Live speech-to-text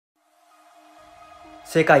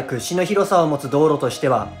世界屈指の広さを持つ道路として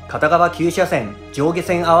は、片側9車線、上下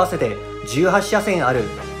線合わせて18車線ある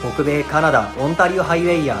北米カナダオンタリオハイウ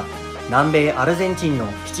ェイや南米アルゼンチンの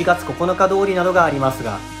7月9日通りなどがあります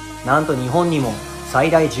が、なんと日本にも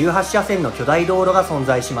最大18車線の巨大道路が存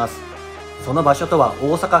在します。その場所とは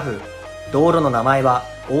大阪府。道路の名前は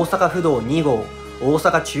大阪府道2号、大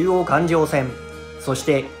阪中央環状線、そし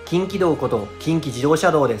て近畿道こと近畿自動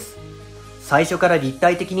車道です。最初から立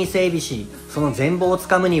体的に整備し、その全貌をつ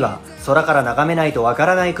かむには空から眺めないとわか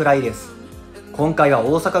らないくらいです。今回は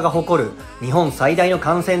大阪が誇る日本最大の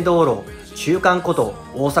幹線道路、中環こと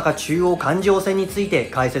大阪中央環状線について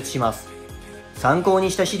解説します。参考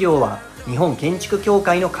にした資料は日本建築協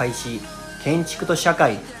会の開始、建築と社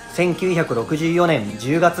会1964年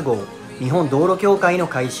10月号、日本道路協会の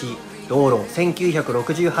開始、道路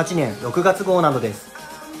1968年6月号などです。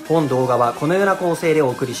本動画はこのような構成でお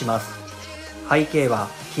送りします。背景は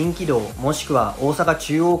近畿道もしくは大阪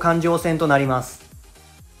中央環状線となります。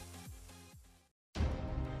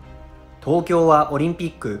東京はオリンピ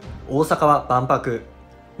ック、大阪は万博。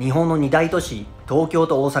日本の2大都市、東京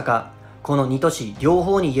と大阪。この2都市両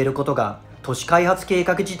方に言えることが、都市開発計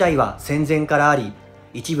画自体は戦前からあり、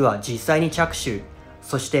一部は実際に着手。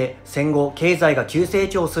そして戦後経済が急成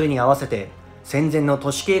長するに合わせて、戦前の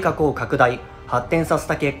都市計画を拡大、発展させ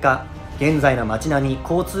た結果、現在の街並み、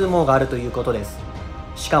交通網があるということです。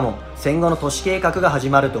しかも戦後の都市計画が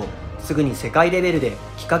始まると、すぐに世界レベルで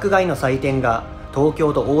規格外の祭典が東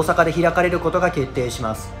京と大阪で開かれることが決定し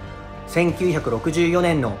ます。1964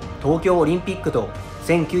年の東京オリンピックと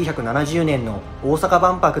1970年の大阪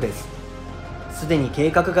万博です。すでに計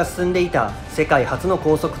画が進んでいた世界初の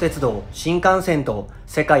高速鉄道新幹線と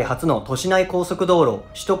世界初の都市内高速道路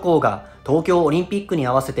首都高が東京オリンピックに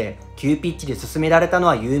合わせて急ピッチで進められたの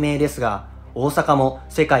は有名ですが、大阪も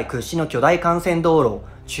世界屈指の巨大幹線道路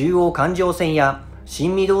中央環状線や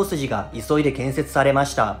新御堂筋が急いで建設されま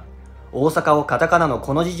した。大阪をカタカナの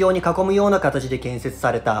この字状に囲むような形で建設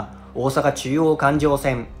された大阪中央環状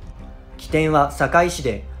線。起点は堺市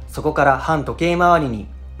で、そこから反時計回りに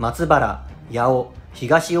松原、八尾、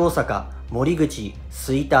東大阪、森口、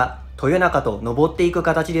吹田、豊中と登っていく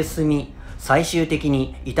形で進み、最終的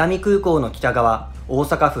に伊丹空港の北側、大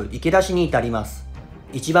阪府池田市に至ります。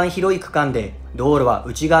一番広い区間で道路は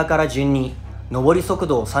内側から順に上り速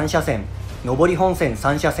道3車線、上り本線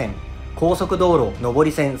3車線、高速道路上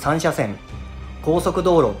り線3車線、高速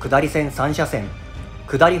道路下り線3車線、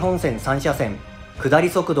下り本線3車線、下り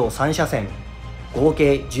速道3車線、合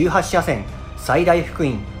計18車線、最大幅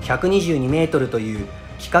員122メートルという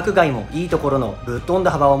規格外もいいところのぶっ飛ん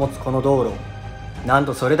だ幅を持つこの道路。なん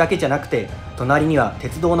とそれだけじゃなくて、隣には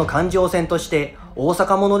鉄道の環状線として大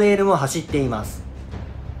阪モノレールも走っています。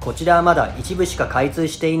こちらはまだ一部しか開通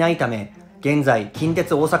していないため、現在近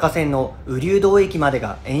鉄大阪線の雨竜堂駅まで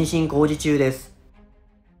が延伸工事中です。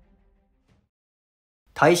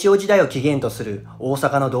大正時代を起源とする大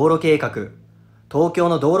阪の道路計画。東京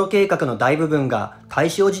の道路計画の大部分が大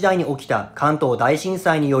正時代に起きた関東大震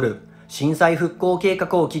災による震災復興計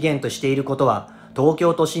画を起源としていることは、東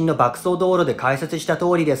京都心の爆走道路で解説した通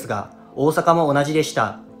りですが、大阪も同じでし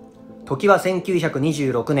た。時は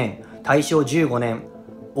1926年、大正15年、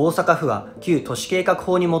大阪府は旧都市計画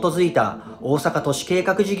法に基づいた大阪都市計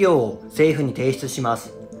画事業を政府に提出しま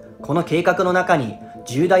す。この計画の中に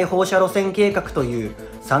十大放射路線計画という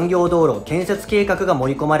産業道路建設計画が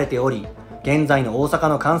盛り込まれており、現在の大阪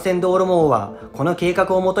の幹線道路網はこの計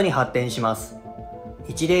画をもとに発展します。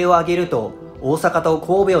一例を挙げると、大阪と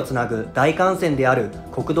神戸をつなぐ大幹線である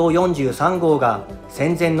国道43号が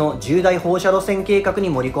戦前の十大放射路線計画に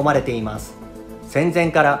盛り込まれています。戦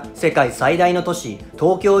前から世界最大の都市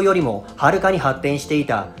東京よりもはるかに発展してい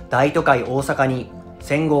た大都会大阪に、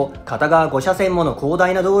戦後片側5車線もの広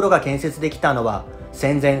大な道路が建設できたのは、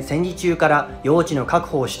戦前戦時中から用地の確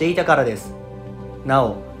保をしていたからです。な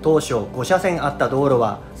お当初5車線あった道路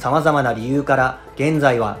は様々な理由から現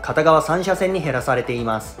在は片側3車線に減らされてい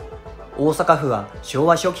ます。大阪府は昭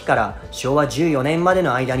和初期から昭和14年まで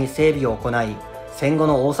の間に整備を行い、戦後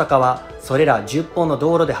の大阪はそれら10本の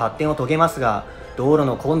道路で発展を遂げますが、道路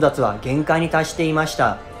の混雑は限界に達していまし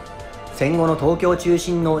た。戦後の東京中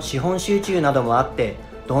心の資本集中などもあって、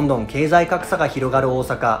どんどん経済格差が広がる大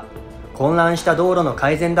阪。混乱した道路の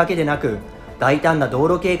改善だけでなく、大胆な道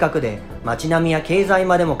路計画で街並みや経済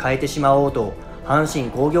までも変えてしまおうと、阪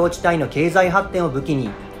神工業地帯の経済発展を武器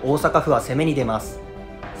に大阪府は攻めに出ます。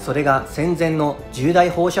それが戦前の十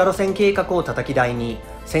大放射路線計画を叩き台に、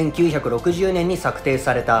1960年に策定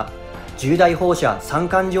された十大放射三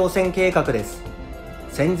環状線計画です。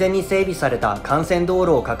戦前に整備された幹線道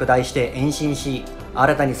路を拡大して延伸し、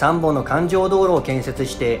新たに3本の環状道路を建設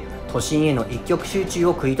して都心への一極集中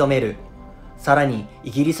を食い止める。さらに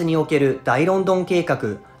イギリスにおける大ロンドン計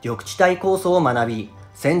画緑地帯構想を学び、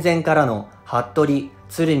戦前からの服部、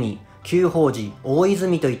鶴見、久宝寺、大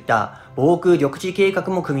泉といった防空緑地計画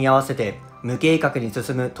も組み合わせて無計画に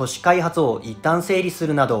進む都市開発を一旦整理す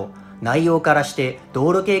るなど、内容からして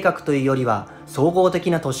道路計画というよりは総合的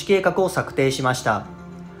な都市計画を策定しました。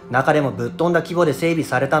中でもぶっ飛んだ規模で整備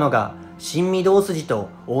されたのが新御堂筋と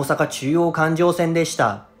大阪中央環状線でし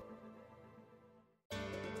た。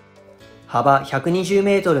幅120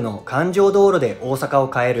メートルの環状道路で大阪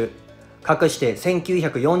を変える。かくして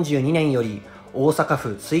1942年より大阪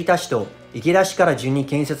府吹田市と池田市から順に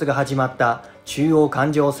建設が始まった中央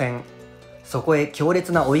環状線。そこへ強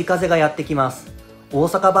烈な追い風がやってきます。大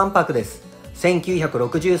阪万博です。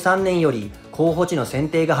1963年より候補地の選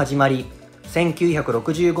定が始まり、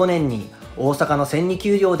1965年に大阪の千里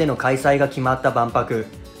丘陵での開催が決まった万博。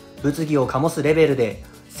物議を醸すレベルで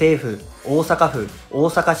政府、大阪府、大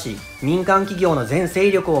阪市、民間企業の全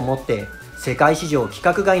勢力をもって世界史上規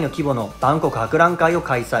格外の規模の万国博覧会を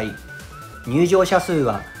開催。入場者数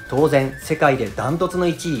は当然世界でダントツの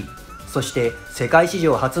1位。そして世界史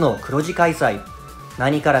上初の黒字開催。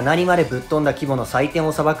何から何までぶっ飛んだ規模の祭典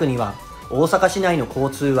を裁くには、大阪市内の交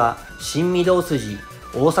通は新御堂筋、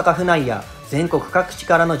大阪府内や全国各地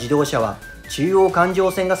からの自動車は中央環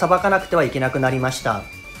状線が裁かなくてはいけなくなりました。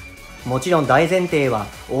もちろん大前提は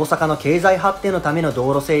大阪の経済発展のための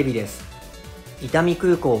道路整備です。伊丹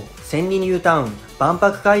空港、千里ニュータウン、万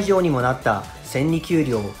博会場にもなった千里丘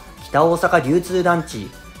陵、北大阪流通団地、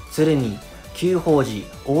鶴見、久宝寺、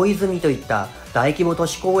大泉といった大規模都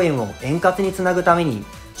市公園を円滑につなぐために、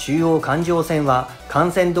中央環状線は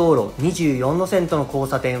幹線道路24路線との交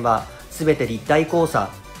差点は全て立体交差。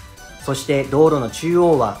そして道路の中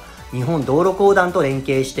央は日本道路公団と連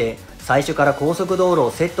携して最初から高速道路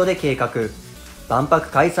をセットで計画。万博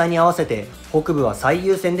開催に合わせて北部は最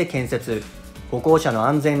優先で建設。歩行者の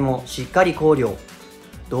安全もしっかり考慮。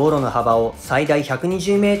道路の幅を最大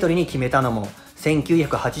120メートルに決めたのも、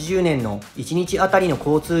1980年の1日あたりの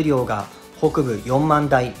交通量が北部4万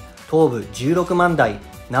台、東部16万台、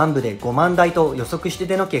南部で5万台と予測して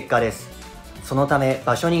での結果です。そのため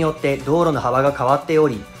場所によって道路の幅が変わってお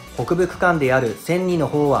り、北部区間である千里の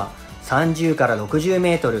方は30から60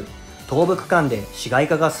メートル、東部区間で市街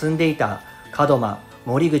化が進んでいた門真、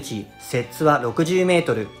森口、摂津は60メー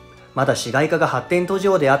トル、まだ市街化が発展途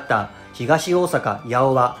上であった東大阪八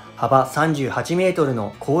尾は幅38メートル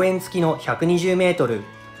の公園付きの120メートル、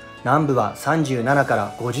南部は37か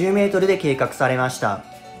ら50メートルで計画されました。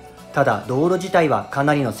ただ道路自体はか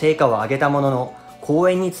なりの成果を上げたものの、公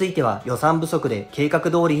園については予算不足で計画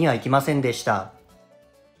通りにはいきませんでした。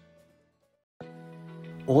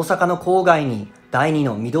大阪の郊外に第2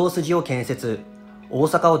の御堂筋を建設。大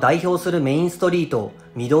阪を代表するメインストリート、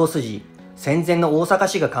御堂筋。戦前の大阪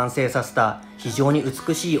市が完成させた非常に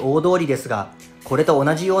美しい大通りですが、これと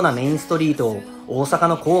同じようなメインストリートを大阪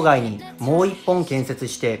の郊外にもう一本建設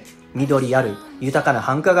して、緑ある豊かな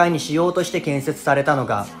繁華街にしようとして建設されたの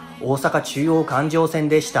が大阪中央環状線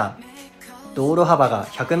でした。道路幅が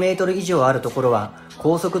100メートル以上あるところは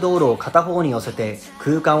高速道路を片方に寄せて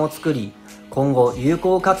空間を作り、今後有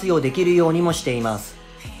効活用できるようにもしています。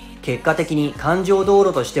結果的に環状道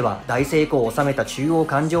路としては大成功を収めた中央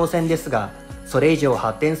環状線ですが、それ以上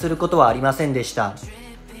発展することはありませんでした。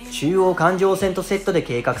中央環状線とセットで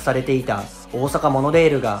計画されていた大阪モノレー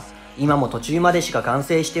ルが今も途中までしか完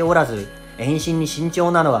成しておらず、延伸に慎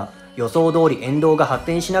重なのは予想通り沿道が発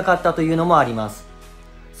展しなかったというのもあります。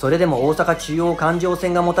それでも大阪中央環状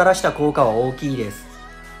線がもたらした効果は大きいです。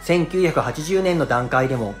1980年の段階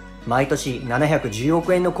でも毎年710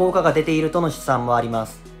億円の効果が出ているとの試算もありま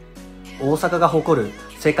す。大阪が誇る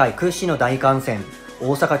世界屈指の大幹線、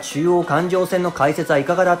大阪中央環状線の開設はい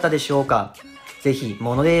かがだったでしょうか。ぜひ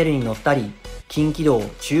モノレールに乗ったり、近畿道、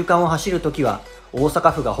中間を走るときは大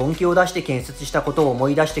阪府が本気を出して建設したことを思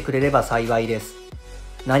い出してくれれば幸いです。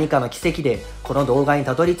何かの奇跡でこの動画に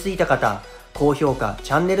たどり着いた方、高評価、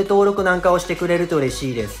チャンネル登録なんかをしてくれると嬉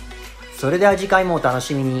しいです。それでは次回もお楽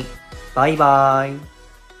しみに。バイバーイ。